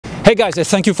Hey guys,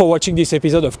 thank you for watching this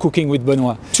episode of Cooking with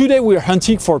Benoit. Today we're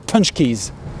hunting for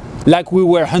Pączki, like we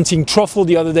were hunting truffle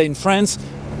the other day in France,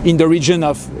 in the region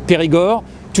of Périgord.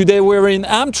 Today we're in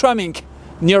Hamtramck,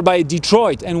 nearby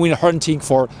Detroit, and we're hunting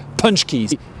for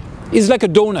Pączki. It's like a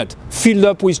donut filled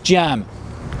up with jam.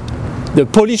 The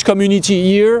Polish community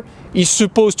here is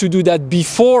supposed to do that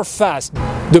before fast,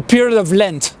 the period of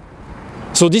Lent.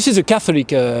 So this is a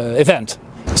Catholic event.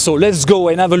 So let's go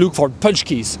and have a look for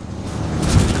Pączki.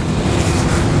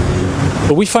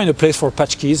 So we find a place for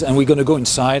Pączki and we're gonna go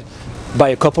inside, buy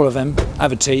a couple of them,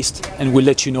 have a taste, and we'll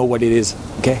let you know what it is,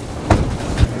 okay?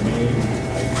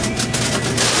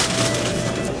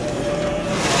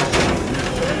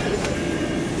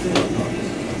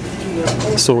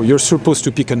 So you're supposed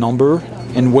to pick a number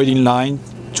and wait in line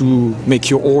to make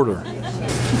your order.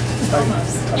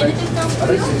 Anything else?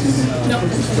 No.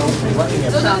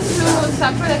 So that's two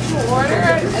separate that you order,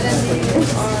 and then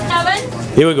seven.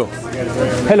 Here we go.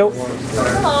 Hello.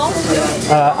 Hello.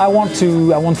 I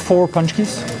want 4 Pączki.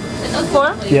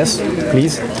 4? Yes,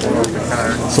 please.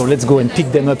 So let's go and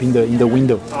pick them up in the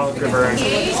window.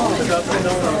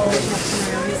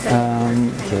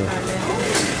 Okay.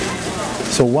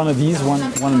 So one of these, one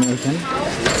American,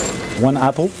 one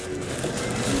apple,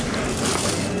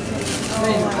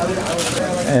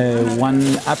 one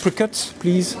apricot,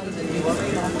 please,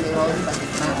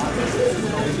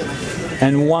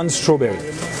 and one strawberry.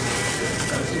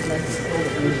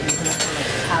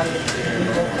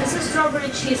 This is strawberry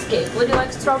cheesecake. Would you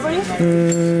like strawberry?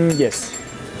 Yes.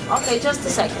 Okay, just a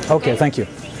second. Okay, thank you.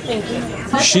 Thank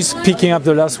you. She's picking up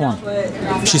the last one.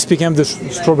 She's picking up the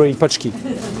strawberry Pączki.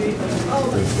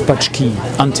 Pączki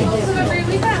hunting.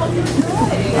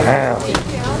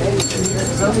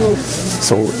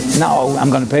 So now I'm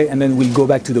gonna pay and then we'll go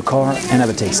back to the car and have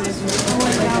a taste.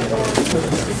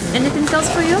 Anything else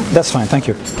for you? That's fine, thank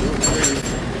you.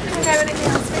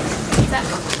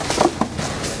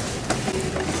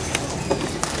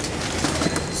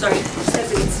 Sorry.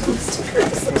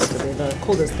 The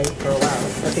coldest day for a while.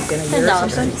 I think in a year or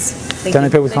something. Can I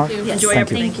pay with card? Yes. Enjoy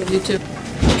Thank everything. Thank you. You too.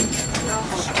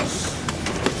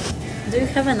 Do you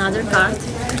have another card?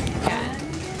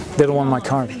 They don't want my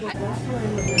card.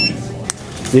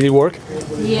 Did it work?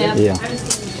 Yeah. Yeah.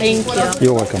 Thank you.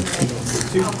 You're welcome.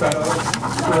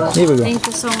 Here we go. Thank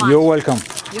you so much. You're welcome.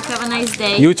 You have a nice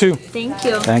day. You too. Thank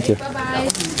you. Thank you. Bye-bye.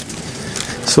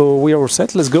 So we are all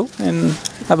set. Let's go and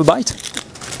have a bite.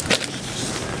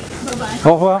 Bye-bye.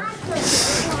 Au revoir.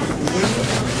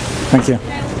 Thank you.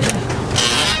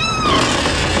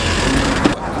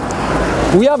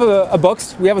 We have a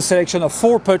box. We have a selection of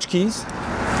 4 Pączki.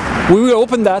 We will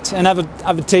open that and have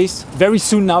a taste very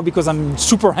soon now because I'm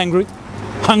super hungry.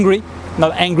 Hungry,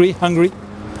 not angry, hungry.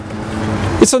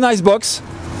 It's a nice box,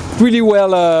 really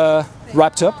well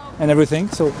wrapped up and everything.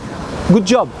 So good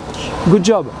job, good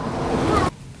job.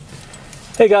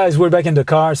 Hey guys, we're back in the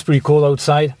car. It's pretty cold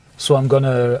outside. So I'm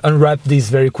gonna unwrap this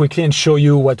very quickly and show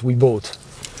you what we bought.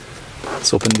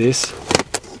 Let's open this.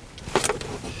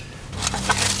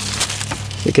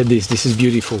 Look at this, this is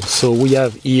beautiful. So we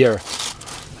have here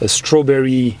a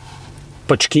strawberry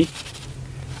Pączki.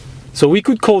 So we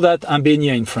could call that un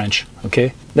beignet in French,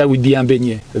 okay? That would be un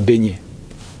beignet, a beignet.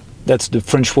 That's the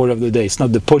French word of the day. It's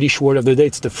not the Polish word of the day,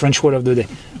 it's the French word of the day.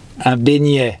 Un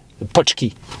beignet, a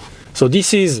Pączki. So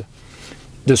this is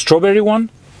the strawberry one.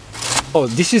 Oh,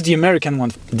 this is the American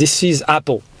one. This is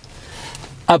apple.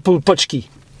 Apple Pączki.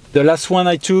 The last one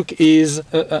I took is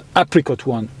an apricot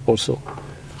one also.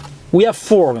 We have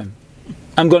 4 of them.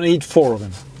 I'm gonna eat 4 of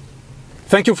them.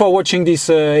 Thank you for watching this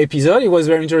episode. It was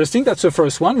very interesting. That's the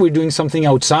first one. We're doing something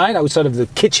outside of the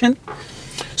kitchen.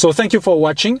 So thank you for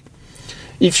watching.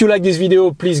 If you like this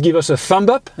video, please give us a thumb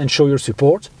up and show your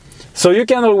support. So you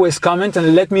can always comment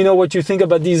and let me know what you think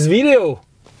about this video.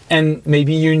 And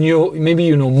maybe you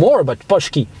know more about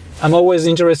Pączki. I'm always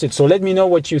interested. So let me know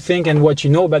what you think and what you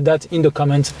know about that in the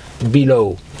comments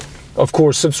below. Of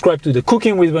course, subscribe to the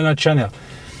Cooking with Benoit channel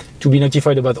to be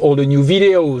notified about all the new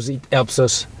videos. It helps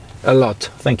us a lot.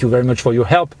 Thank you very much for your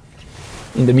help.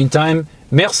 In the meantime,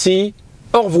 merci,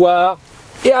 au revoir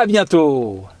et à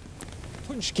bientôt.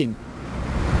 Pączki.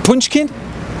 Pączki?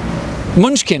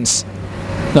 Munchkins.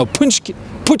 No,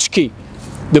 Pączki.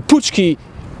 The Pączki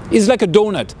is like a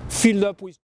donut filled up with